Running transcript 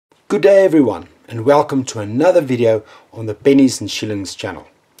Good day everyone, and welcome to another video on the pennies and shillings channel.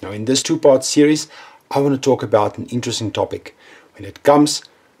 Now in this two-part series I want to talk about an interesting topic when it comes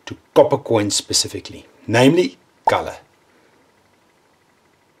to copper coins specifically, namely color.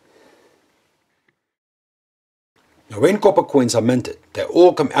 Now when copper coins are minted, they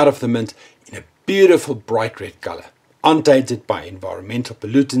all come out of the mint in a beautiful bright red color, untainted by environmental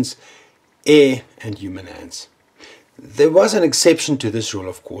pollutants, air and human hands. There was an exception to this rule,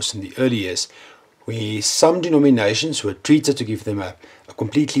 of course, in the early years, where some denominations were treated to give them a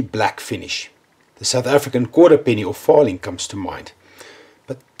completely black finish. The South African quarter penny or farthing comes to mind.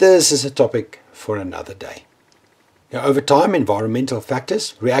 But this is a topic for another day. Now, over time, environmental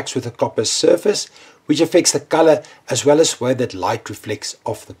factors react with the copper's surface, which affects the color as well as the way that light reflects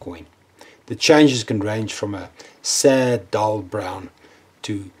off the coin. The changes can range from a sad, dull brown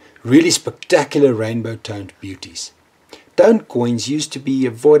to really spectacular rainbow-toned beauties. Toned coins used to be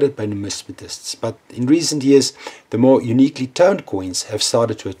avoided by numismatists, but in recent years the more uniquely toned coins have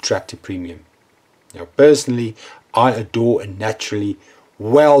started to attract a premium. Now personally, I adore a naturally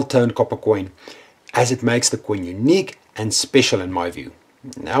well-toned copper coin, as it makes the coin unique and special in my view.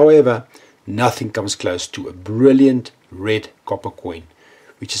 However, nothing comes close to a brilliant red copper coin,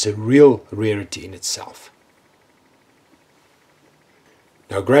 which is a real rarity in itself.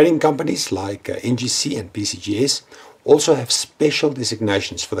 Now grading companies like NGC and PCGS also have special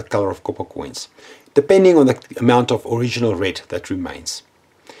designations for the color of copper coins, depending on the amount of original red that remains.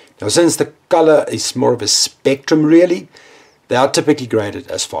 Now since the color is more of a spectrum really, they are typically graded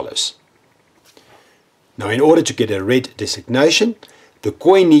as follows. Now in order to get a red designation, the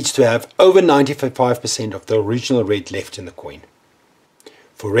coin needs to have over 95% of the original red left in the coin.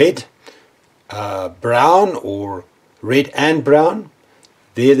 For red, brown or red and brown,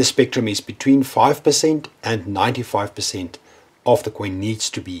 there the spectrum is between 5% and 95% of the coin needs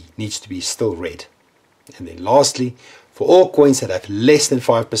to be still red. And then lastly, for all coins that have less than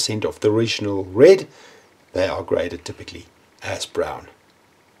 5% of the original red, they are graded typically as brown.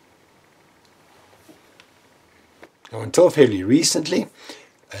 Now until fairly recently,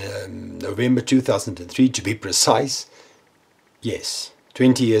 November 2003 to be precise, yes,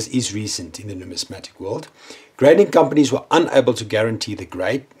 20 years is recent in the numismatic world, grading companies were unable to guarantee the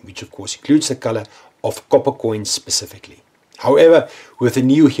grade, which of course includes the color, of copper coins specifically. However, with the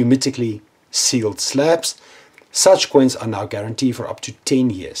new hermetically sealed slabs, such coins are now guaranteed for up to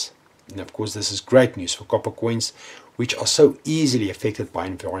 10 years. And of course this is great news for copper coins, which are so easily affected by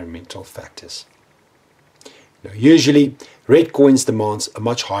environmental factors. Now usually, red coins demands a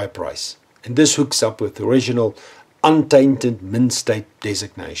much higher price, and this hooks up with the original untainted mint state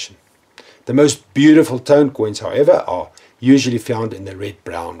designation. The most beautiful toned coins, however, are usually found in the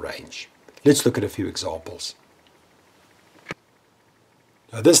red-brown range. Let's look at a few examples.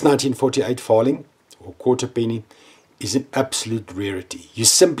 Now this 1948 farthing, or quarter penny, is an absolute rarity. You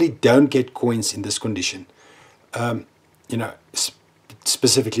simply don't get coins in this condition.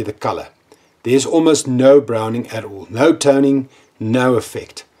 Specifically the color. There's almost no browning at all. No toning, no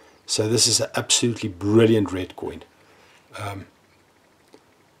effect. So this is an absolutely brilliant red coin.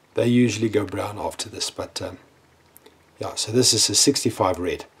 They usually go brown after this, but yeah, so this is a 65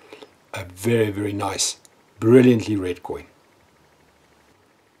 red. A very, very nice, brilliantly red coin.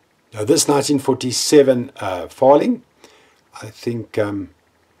 Now this 1947 farthing, I think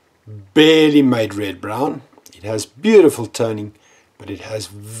barely made red-brown. It has beautiful toning, but it has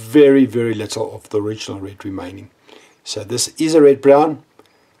very, very little of the original red remaining. So this is a red-brown,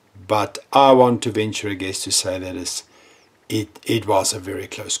 but I want to venture a guess to say that it was a very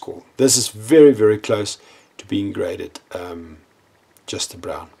close call. This is very, very close to being graded just a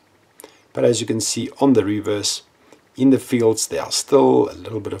brown. But as you can see on the reverse, in the fields, there are still a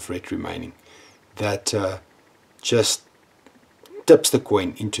little bit of red remaining. That just tips the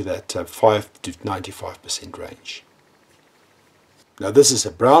coin into that 5 to 95% range. Now this is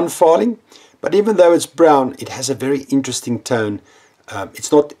a brown farthing, but even though it's brown, it has a very interesting tone.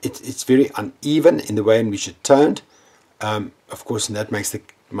 It's very uneven in the way in which it's toned. Of course, and that makes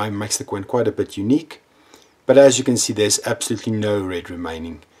the coin quite a bit unique. But as you can see, there's absolutely no red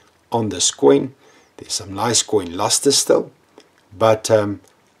remaining on this coin. There's some nice coin luster still, but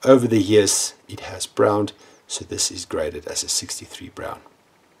over the years it has browned, so this is graded as a 63 brown.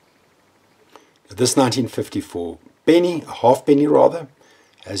 Now, this 1954 penny, a half penny rather,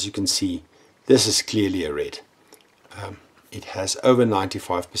 as you can see, this is clearly a red. It has over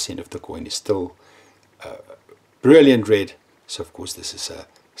 95% of the coin is still brilliant red, so of course this is a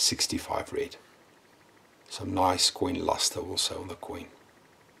 65 red. Some nice coin luster also on the coin.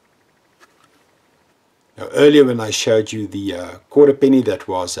 Now, earlier when I showed you the quarter penny that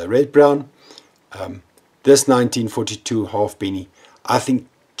was red brown, this 1942 half penny, I think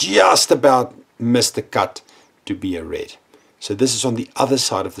just about missed the cut to be a red. So this is on the other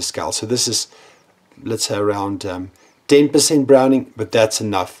side of the scale. So this is, let's say, around 10% browning, but that's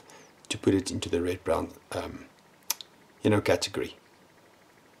enough to put it into the red brown category.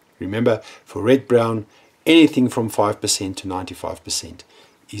 Remember, for red brown, anything from 5% to 95%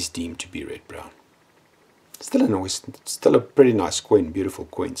 is deemed to be red brown. Still a pretty nice coin, beautiful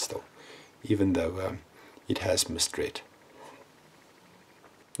coin still, even though it has missed red.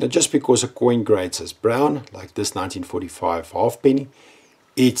 Now, just because a coin grades as brown, like this 1945 half penny,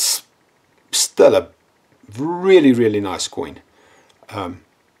 it's still a really, really nice coin.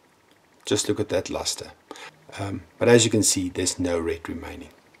 Just look at that luster. But as you can see, there's no red remaining.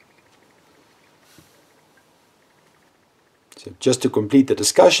 So just to complete the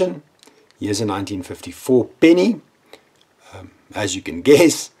discussion, here's a 1954 penny. As you can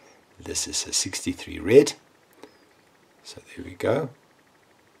guess, this is a 63 red. So there we go.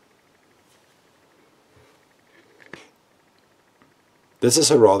 This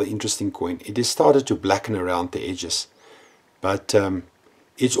is a rather interesting coin. It has started to blacken around the edges, but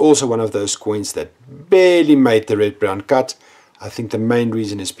it's also one of those coins that barely made the red-brown cut. I think the main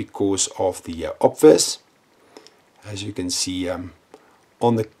reason is because of the obverse. As you can see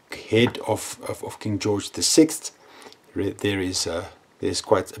on the head of King George VI, there's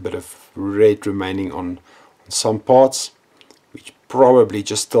quite a bit of red remaining on some parts, which probably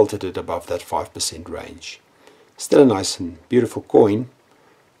just tilted it above that 5% range. Still a nice and beautiful coin,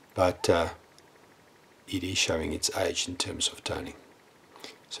 but it is showing its age in terms of toning.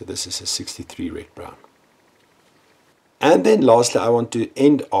 So this is a 63 red brown. And then lastly, I want to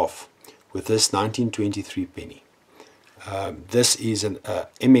end off with this 1923 penny. This is an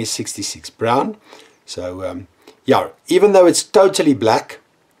MS66 brown. So yeah, even though it's totally black,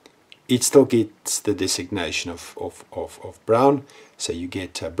 it still gets the designation of brown. So you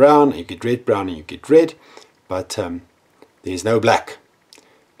get brown, you get red brown, and you get red, but there's no black.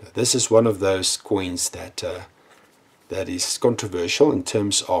 Now, this is one of those coins that that is controversial in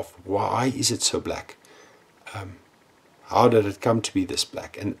terms of why is it so black. How did it come to be this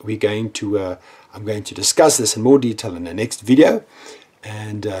black? And we're going to I'm going to discuss this in more detail in the next video,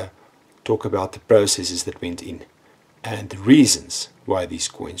 and talk about the processes that went in and the reasons why these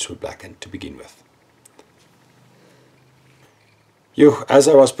coins were blackened to begin with. As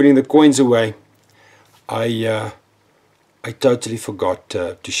I was putting the coins away, I totally forgot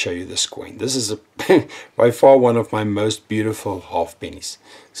to show you this coin. This is by far one of my most beautiful half pennies.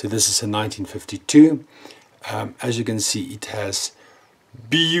 So this is a 1952. As you can see, it has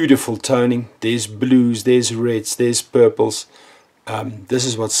beautiful toning. There's blues, there's reds, there's purples. This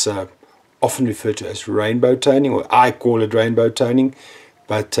is what's often referred to as rainbow toning, or I call it rainbow toning,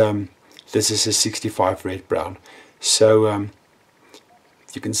 but this is a 65 red brown. So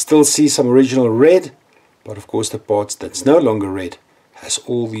you can still see some original red, but of course the parts that's no longer red has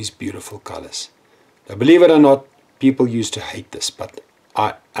all these beautiful colors. Now, believe it or not, people used to hate this, but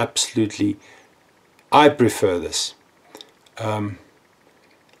I prefer this.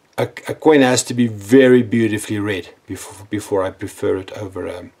 A coin has to be very beautifully red before I prefer it over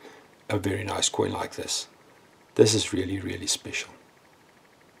a very nice coin like this. This is really, really special.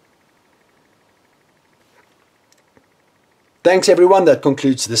 Thanks everyone, that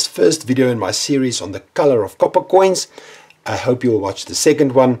concludes this first video in my series on the color of copper coins. I hope you'll watch the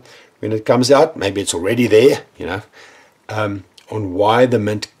second one when it comes out. Maybe it's already there, on why the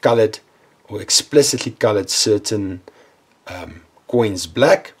mint colored or explicitly colored certain coins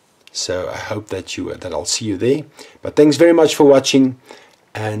black. So I hope that I'll see you there. But thanks very much for watching,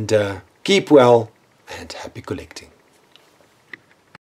 and keep well and happy collecting.